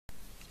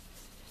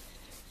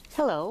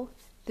Hello,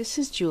 this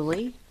is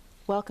Julie.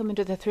 Welcome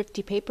into the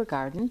Thrifty Paper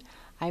Garden.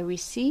 I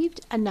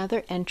received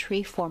another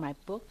entry for my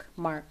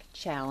bookmark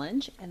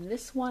challenge, and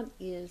this one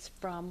is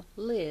from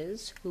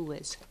Liz, who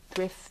is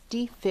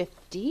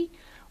Thrifty50,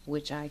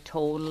 which I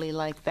totally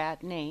like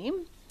that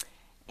name.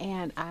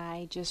 And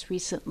I just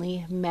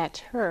recently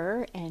met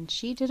her, and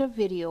she did a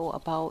video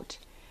about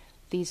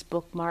these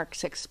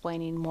bookmarks,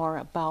 explaining more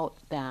about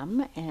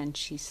them, and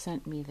she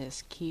sent me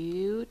this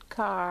cute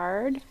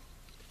card.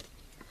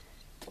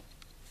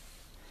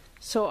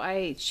 So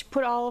she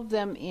put all of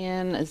them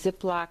in a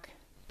Ziploc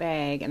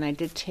bag, and I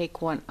did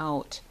take one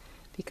out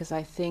because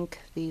I think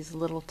these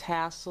little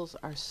tassels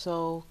are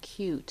so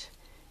cute.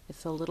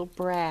 It's a little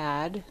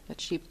brad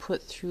that she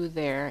put through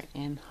there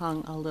and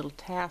hung a little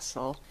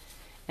tassel,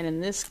 and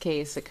in this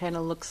case it kind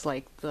of looks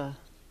like the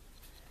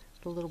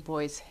little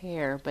boy's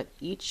hair, but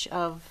each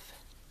of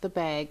the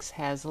bags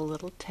has a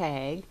little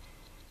tag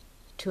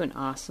to an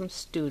awesome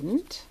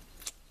student.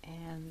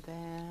 And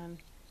then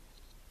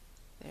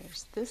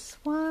there's this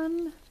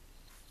one,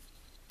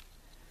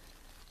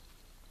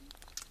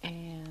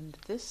 and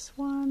this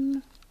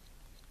one.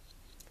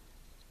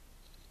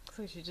 Looks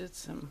like she did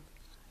some,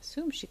 I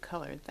assume she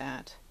colored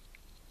that.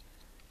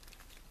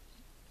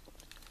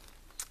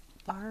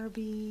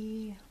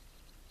 Barbie.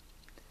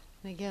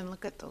 And again,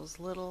 look at those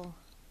little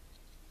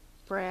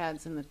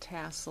brads, and the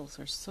tassels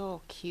are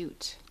so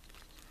cute.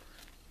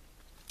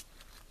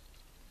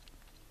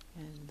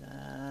 And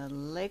the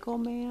Lego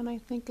man, I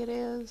think it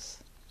is.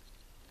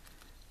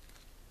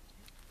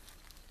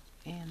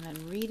 And then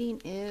reading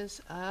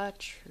is a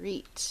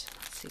treat.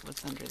 Let's see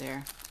what's under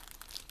there.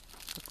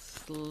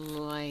 Looks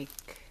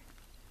like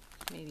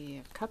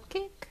maybe a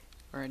cupcake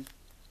or a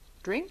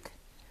drink.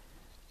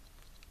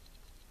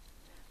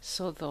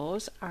 So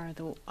those are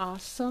the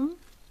awesome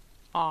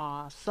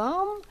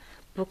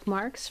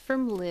bookmarks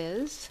from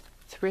Liz,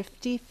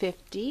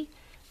 Thrifty50.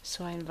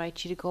 So I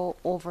invite you to go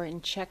over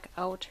and check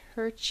out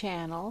her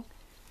channel.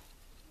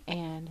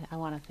 And I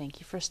want to thank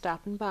you for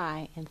stopping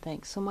by, and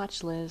thanks so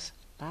much, Liz.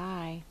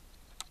 Bye.